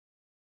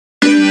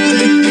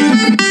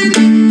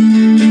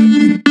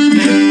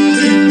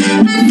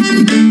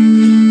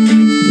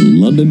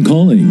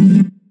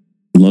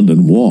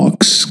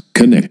Walks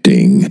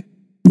Connecting.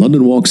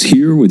 London Walks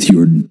here with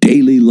your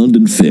daily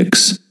London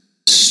fix.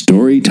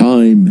 Story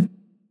time,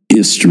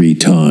 history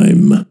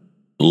time.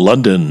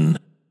 London.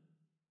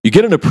 You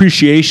get an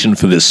appreciation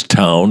for this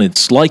town.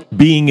 It's like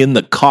being in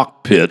the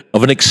cockpit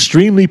of an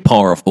extremely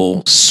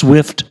powerful,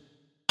 swift,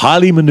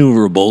 highly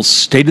maneuverable,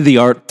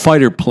 state-of-the-art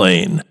fighter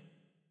plane.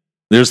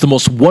 There's the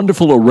most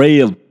wonderful array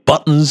of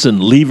buttons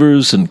and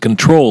levers and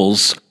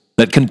controls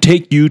that can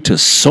take you to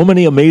so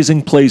many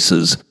amazing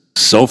places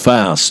so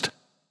fast.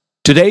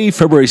 Today,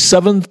 February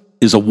 7th,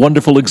 is a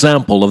wonderful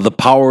example of the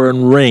power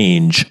and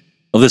range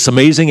of this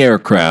amazing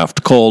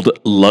aircraft called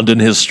London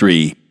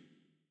History.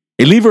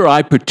 A lever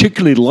I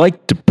particularly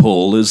like to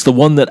pull is the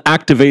one that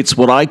activates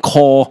what I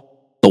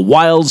call the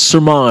Wild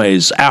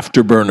Surmise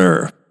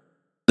Afterburner.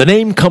 The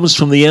name comes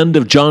from the end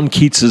of John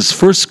Keats's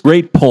first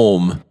great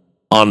poem,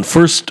 On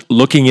First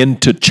Looking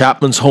into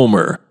Chapman's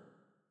Homer.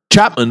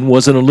 Chapman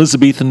was an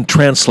Elizabethan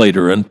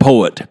translator and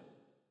poet.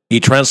 He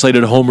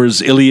translated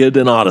Homer's Iliad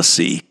and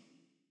Odyssey.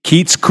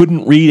 Keats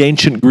couldn't read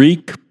ancient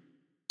Greek.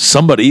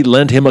 Somebody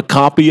lent him a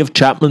copy of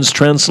Chapman's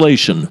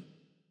translation.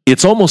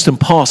 It's almost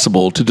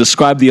impossible to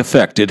describe the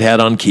effect it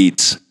had on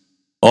Keats.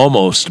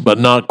 Almost, but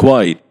not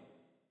quite,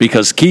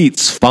 because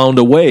Keats found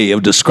a way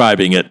of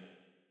describing it.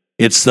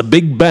 It's the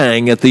Big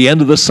Bang at the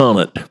end of the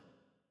sonnet.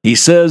 He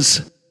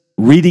says,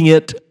 reading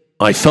it,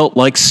 I felt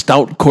like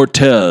stout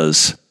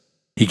Cortez.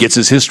 He gets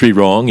his history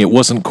wrong. It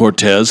wasn't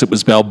Cortez, it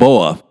was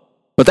Balboa.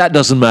 But that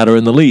doesn't matter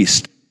in the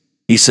least.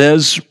 He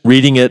says,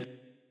 reading it,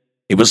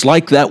 it was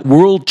like that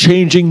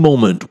world-changing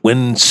moment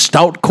when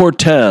stout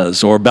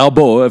Cortez, or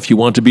Balboa if you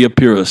want to be a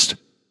purist,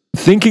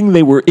 thinking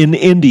they were in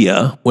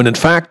India when in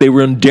fact they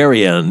were in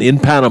Darien in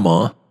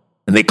Panama,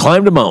 and they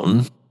climbed a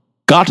mountain,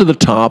 got to the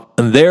top,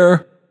 and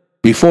there,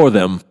 before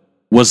them,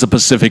 was the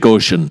Pacific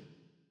Ocean.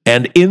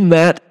 And in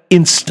that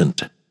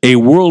instant, a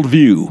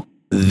worldview,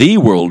 the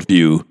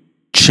worldview,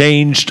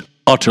 changed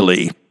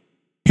utterly.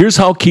 Here's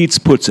how Keats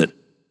puts it.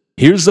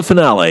 Here's the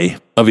finale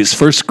of his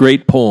first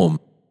great poem.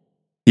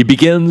 He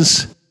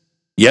begins,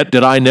 Yet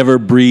did I never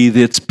breathe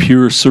its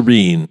pure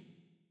serene.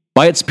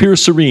 By its pure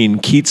serene,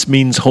 Keats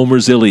means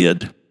Homer's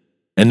Iliad.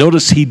 And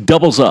notice he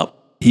doubles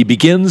up. He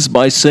begins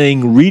by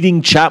saying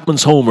reading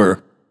Chapman's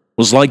Homer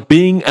was like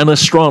being an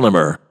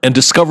astronomer and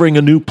discovering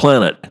a new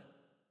planet.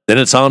 Then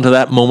it's on to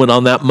that moment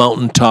on that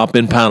mountaintop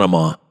in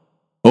Panama.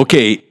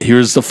 Okay,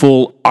 here's the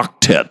full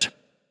octet.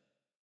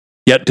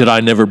 Yet did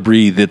I never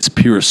breathe its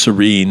pure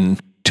serene,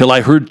 till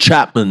I heard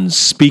Chapman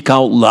speak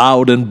out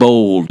loud and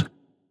bold.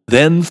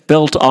 Then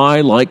felt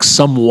I like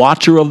some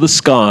watcher of the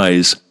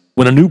skies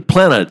when a new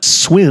planet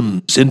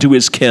swims into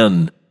his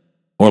ken,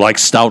 or like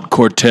stout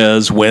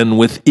Cortez when,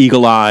 with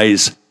eagle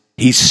eyes,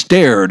 he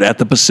stared at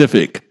the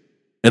Pacific,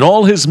 and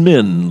all his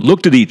men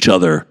looked at each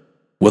other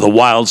with a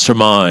wild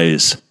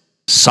surmise,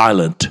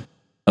 silent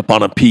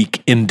upon a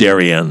peak in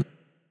Darien.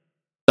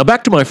 Now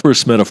back to my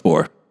first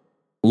metaphor.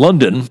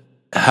 London,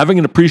 having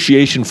an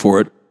appreciation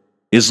for it,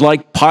 is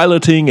like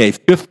piloting a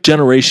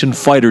fifth-generation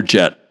fighter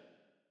jet.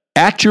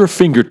 At your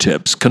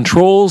fingertips,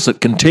 controls that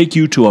can take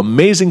you to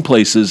amazing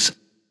places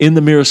in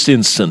the merest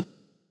instant.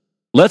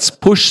 Let's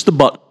push the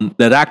button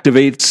that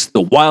activates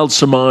the Wild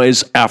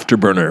Surmise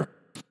Afterburner.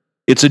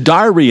 It's a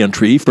diary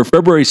entry for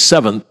February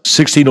 7th,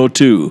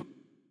 1602.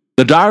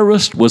 The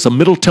diarist was a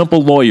Middle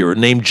Temple lawyer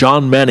named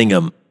John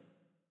Manningham.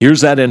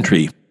 Here's that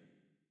entry.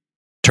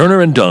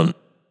 Turner and Dunn,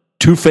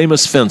 two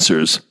famous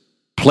fencers,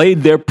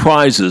 played their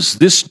prizes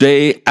this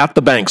day at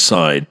the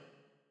Bankside.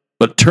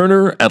 But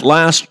Turner at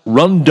last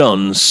run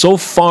Dunn so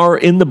far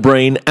in the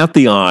brain at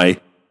the eye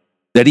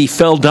that he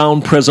fell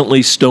down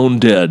presently stone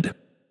dead.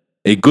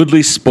 A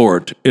goodly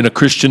sport in a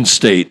Christian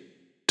state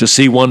to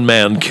see one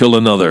man kill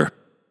another.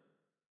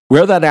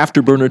 Where that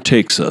afterburner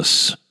takes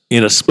us,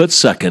 in a split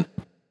second,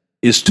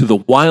 is to the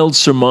Wild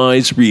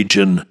Surmise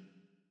region.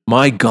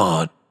 My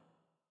God,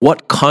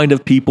 what kind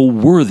of people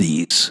were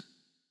these?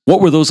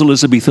 What were those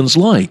Elizabethans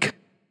like?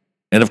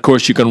 And of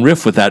course you can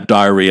riff with that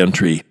diary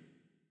entry.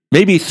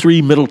 Maybe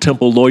 3 Middle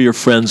Temple lawyer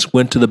friends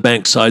went to the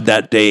Bankside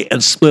that day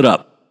and split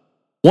up.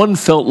 One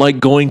felt like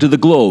going to the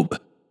Globe,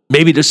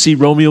 maybe to see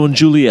Romeo and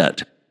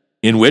Juliet,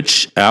 in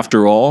which,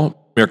 after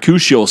all,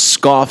 Mercutio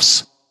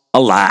scoffs,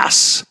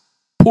 Alas,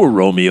 poor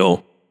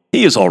Romeo,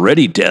 he is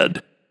already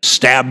dead,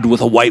 stabbed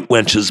with a white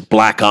wench's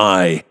black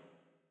eye.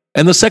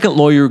 And the second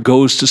lawyer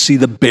goes to see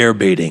the bear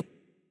baiting,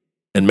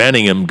 and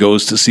Manningham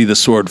goes to see the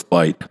sword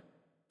fight,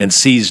 and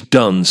sees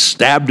Dunn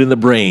stabbed in the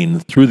brain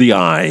through the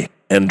eye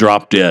and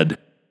drop dead.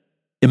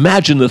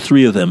 Imagine the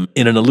 3 of them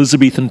in an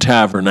Elizabethan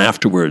tavern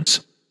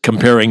afterwards,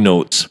 comparing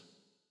notes.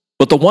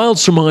 But the Wild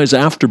Surmise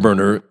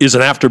Afterburner is an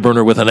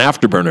afterburner with an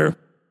afterburner,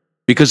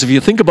 because if you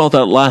think about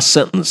that last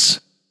sentence,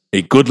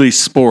 a goodly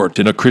sport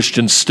in a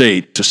Christian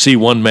state to see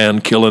one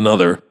man kill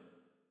another,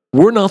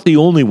 we're not the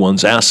only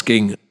ones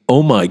asking,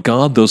 oh my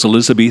God, those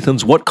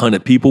Elizabethans, what kind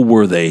of people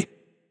were they?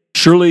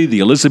 Surely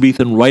the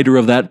Elizabethan writer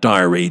of that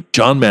diary,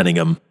 John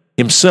Manningham,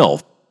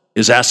 himself,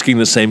 is asking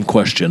the same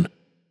question.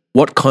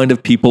 What kind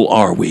of people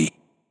are we?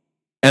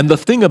 And the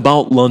thing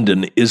about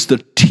London is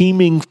the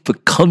teeming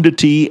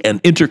fecundity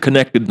and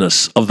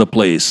interconnectedness of the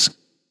place.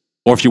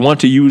 Or if you want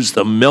to use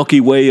the Milky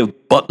Way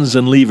of buttons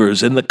and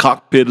levers in the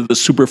cockpit of the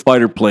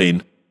superfighter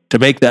plane to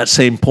make that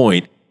same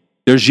point,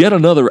 there's yet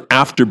another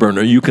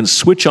afterburner you can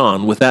switch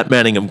on with that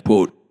Manningham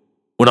quote.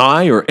 When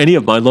I or any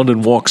of my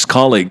London Walks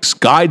colleagues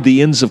guide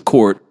the Inns of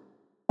Court,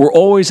 we're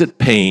always at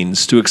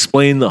pains to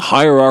explain the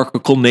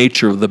hierarchical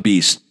nature of the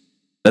beast,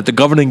 that the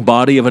governing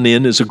body of an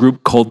inn is a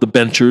group called the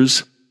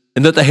benchers,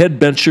 and that the head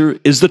bencher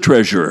is the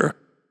treasurer.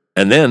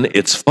 And then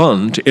it's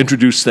fun to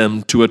introduce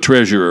them to a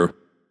treasurer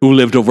who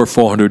lived over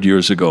 400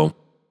 years ago.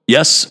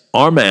 Yes,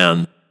 our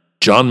man,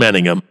 John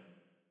Manningham.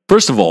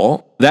 First of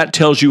all, that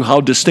tells you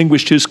how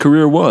distinguished his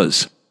career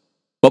was.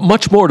 But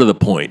much more to the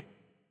point,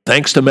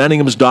 thanks to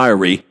Manningham's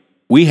diary,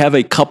 we have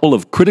a couple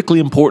of critically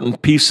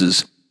important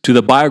pieces to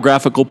the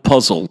biographical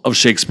puzzle of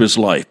Shakespeare's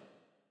life.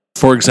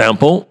 For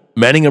example,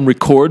 Manningham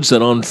records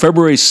that on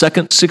February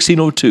 2nd,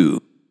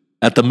 1602,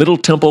 at the Middle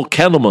Temple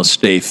Candlemas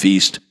Day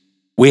feast,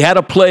 we had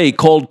a play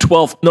called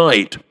Twelfth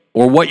Night,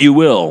 or What You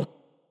Will.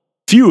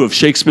 Few of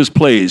Shakespeare's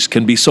plays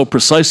can be so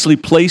precisely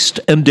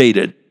placed and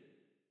dated.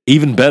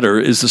 Even better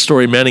is the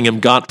story Manningham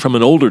got from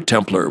an older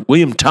Templar,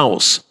 William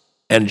Towse,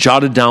 and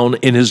jotted down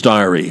in his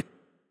diary.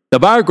 The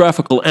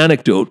biographical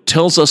anecdote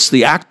tells us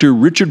the actor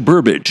Richard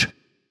Burbage,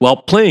 while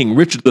playing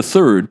Richard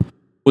III,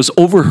 was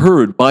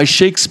overheard by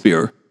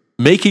Shakespeare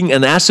making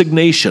an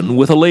assignation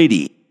with a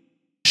lady.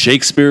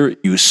 Shakespeare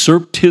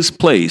usurped his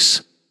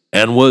place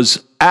and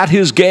was at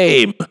his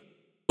game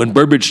when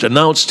Burbage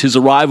announced his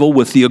arrival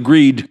with the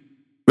agreed,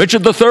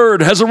 "Richard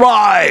III has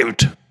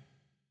arrived!"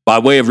 By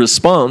way of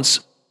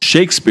response,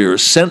 Shakespeare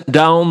sent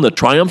down the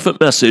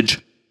triumphant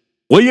message,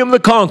 "William the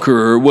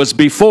Conqueror was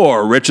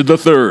before Richard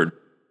III."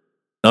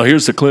 Now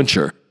here's the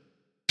clincher.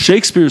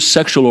 Shakespeare's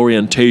sexual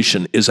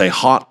orientation is a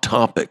hot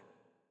topic,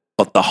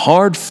 but the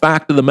hard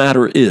fact of the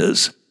matter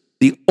is,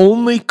 the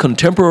only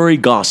contemporary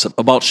gossip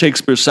about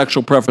Shakespeare's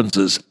sexual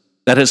preferences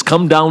that has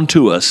come down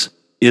to us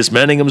is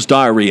Manningham's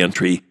diary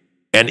entry,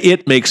 and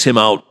it makes him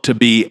out to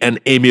be an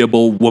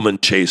amiable woman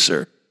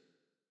chaser.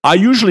 I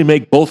usually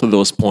make both of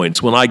those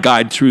points when I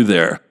guide through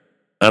there,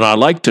 and I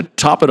like to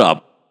top it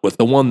up with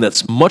the one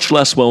that's much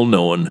less well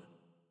known,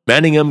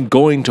 Manningham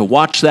going to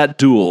watch that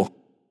duel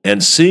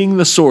and seeing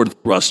the sword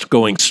thrust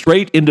going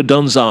straight into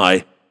Donne's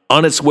eye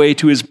on its way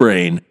to his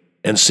brain,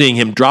 and seeing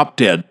him drop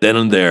dead then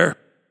and there.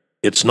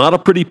 It's not a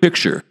pretty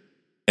picture,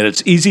 and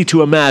it's easy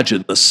to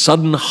imagine the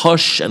sudden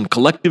hush and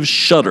collective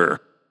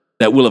shudder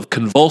that will have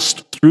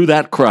convulsed through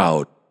that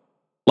crowd.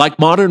 Like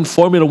modern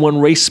Formula One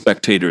race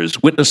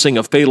spectators witnessing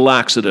a fatal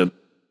accident,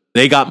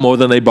 they got more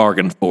than they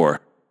bargained for.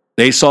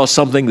 They saw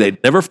something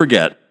they'd never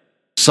forget,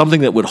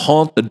 something that would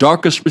haunt the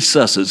darkest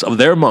recesses of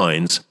their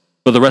minds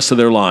for the rest of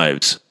their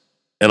lives.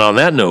 And on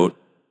that note,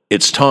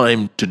 it's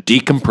time to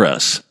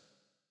decompress.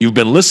 You've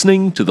been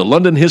listening to the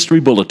London History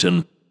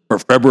Bulletin for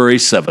February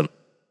 7th.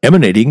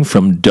 Emanating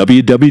from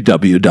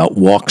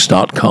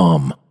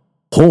www.walks.com,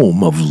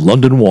 home of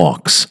London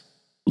Walks,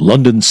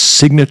 London's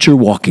signature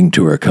walking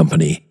tour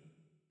company,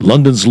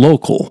 London's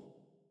local,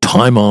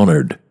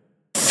 time-honored,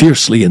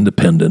 fiercely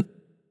independent,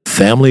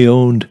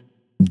 family-owned,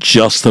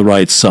 just the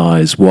right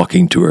size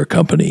walking tour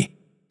company.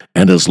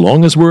 And as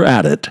long as we're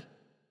at it,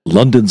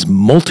 London's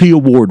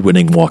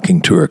multi-award-winning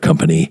walking tour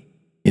company,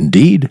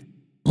 indeed,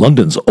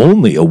 London's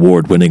only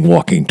award-winning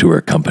walking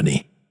tour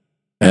company.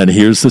 And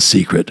here's the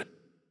secret.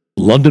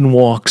 London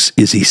Walks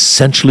is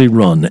essentially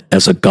run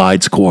as a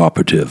guides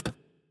cooperative.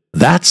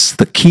 That's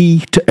the key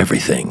to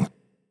everything.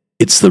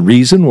 It's the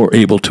reason we're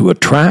able to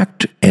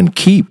attract and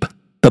keep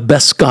the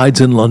best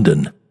guides in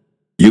London.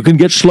 You can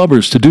get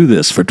schlubbers to do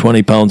this for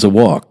 £20 a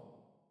walk,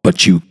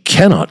 but you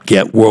cannot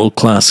get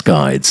world-class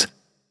guides,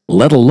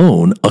 let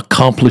alone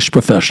accomplished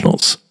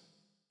professionals.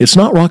 It's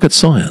not rocket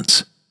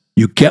science.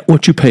 You get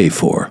what you pay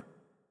for.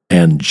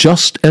 And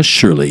just as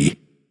surely,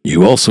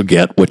 you also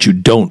get what you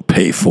don't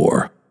pay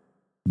for.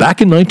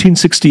 Back in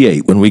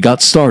 1968, when we got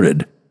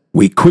started,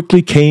 we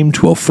quickly came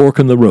to a fork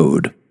in the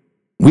road.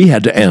 We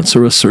had to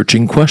answer a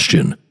searching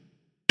question.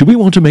 Do we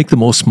want to make the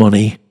most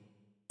money,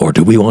 or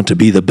do we want to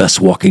be the best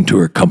walking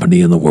tour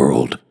company in the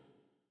world?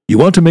 You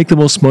want to make the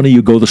most money,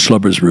 you go the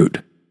schlubbers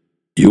route.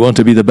 You want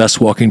to be the best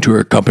walking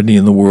tour company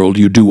in the world,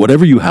 you do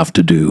whatever you have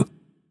to do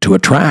to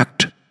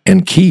attract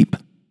and keep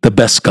the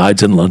best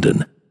guides in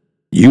London.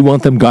 You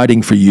want them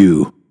guiding for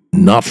you,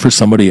 not for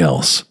somebody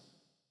else.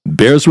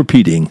 Bears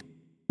repeating,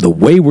 the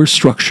way we're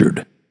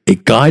structured, a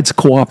guides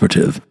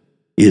cooperative,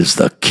 is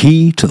the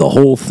key to the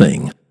whole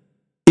thing.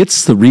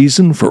 It's the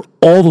reason for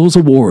all those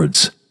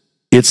awards.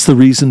 It's the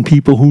reason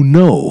people who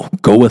know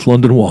go with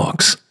London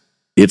Walks.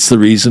 It's the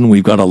reason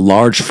we've got a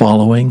large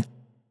following,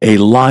 a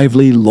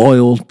lively,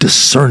 loyal,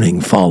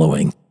 discerning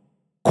following.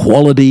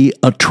 Quality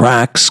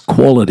attracts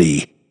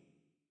quality.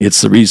 It's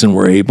the reason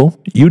we're able,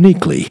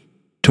 uniquely,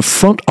 to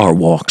front our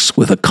walks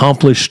with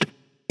accomplished,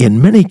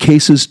 in many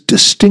cases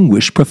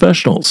distinguished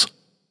professionals.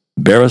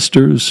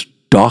 Barristers,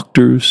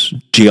 doctors,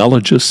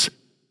 geologists,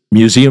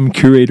 museum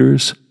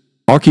curators,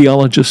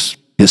 archaeologists,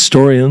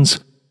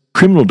 historians,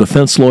 criminal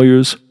defense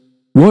lawyers,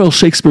 Royal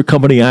Shakespeare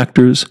Company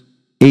actors,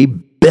 a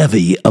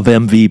bevy of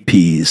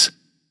MVPs,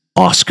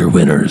 Oscar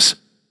winners,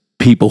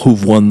 people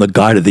who've won the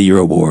Guide of the Year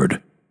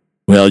award.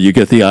 Well, you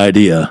get the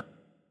idea.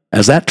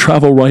 As that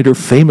travel writer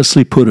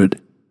famously put it,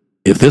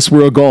 if this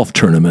were a golf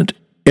tournament,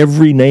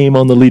 every name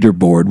on the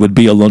leaderboard would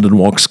be a London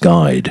Walks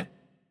guide.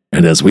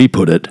 And as we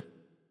put it,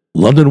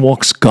 London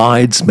Walks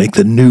guides make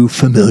the new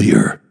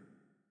familiar,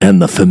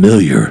 and the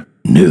familiar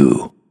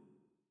new.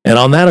 And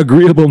on that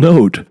agreeable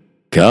note,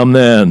 come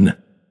then,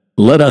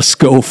 let us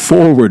go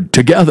forward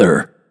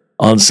together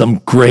on some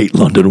great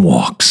London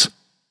walks.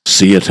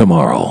 See you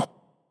tomorrow.